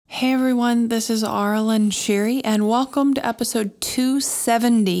Hey everyone, this is Arlen Sherry, and welcome to episode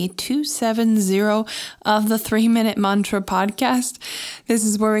 270 of the 3-Minute Mantra podcast. This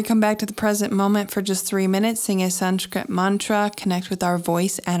is where we come back to the present moment for just 3 minutes, sing a Sanskrit mantra, connect with our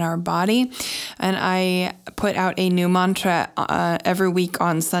voice and our body. And I put out a new mantra every week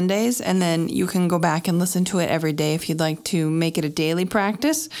on Sundays, and then you can go back and listen to it every day if you'd like to make it a daily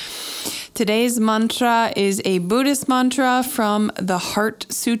practice. Today's mantra is a Buddhist mantra from the Heart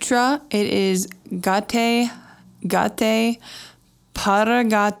Sutra. It is Gate, Gate,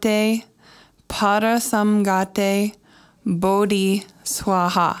 Paragate, Parasamgate, Bodhi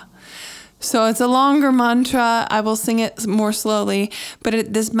Swaha. So it's a longer mantra. I will sing it more slowly,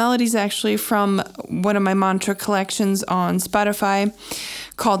 but this melody is actually from one of my mantra collections on Spotify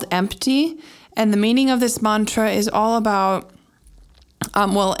called Empty. And the meaning of this mantra is all about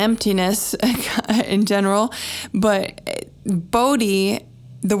emptiness in general, but Bodhi,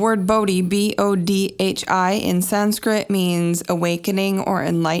 the word Bodhi, B-O-D-H-I in Sanskrit means awakening or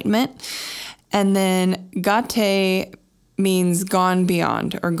enlightenment. And then Gate means gone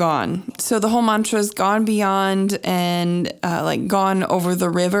beyond or gone. So the whole mantra is gone beyond and like gone over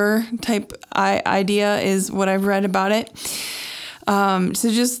the river type idea is what I've read about it. So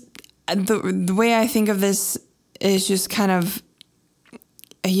just the way I think of this is just kind of,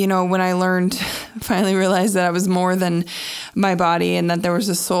 when I finally realized that I was more than my body and that there was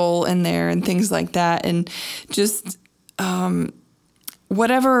a soul in there and things like that. And just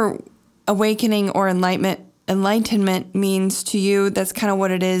whatever awakening or enlightenment means to you, that's kind of what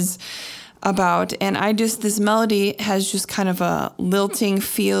it is about. And this melody has just kind of a lilting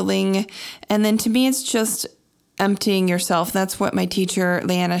feeling. And then to me, it's just emptying yourself. That's what my teacher,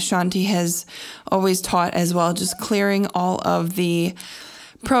 Leanna Shanti, has always taught as well, just clearing all of the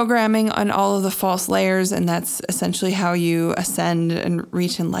programming on all of the false layers, and that's essentially how you ascend and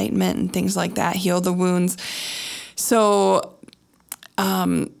reach enlightenment and things like that, heal the wounds. So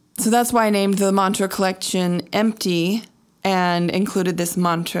that's why I named the mantra collection Empty and included this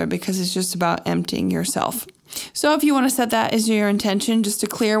mantra, because it's just about emptying yourself. So if you want to set that as your intention, just to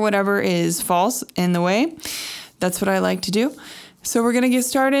clear whatever is false in the way, that's what I like to do. So we're going to get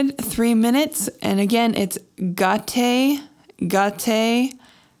started. 3 minutes. And again, it's Gate, Gate,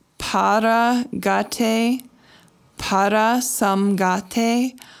 Paragate, Parasamgate,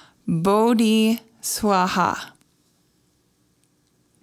 Bodhi Swaha.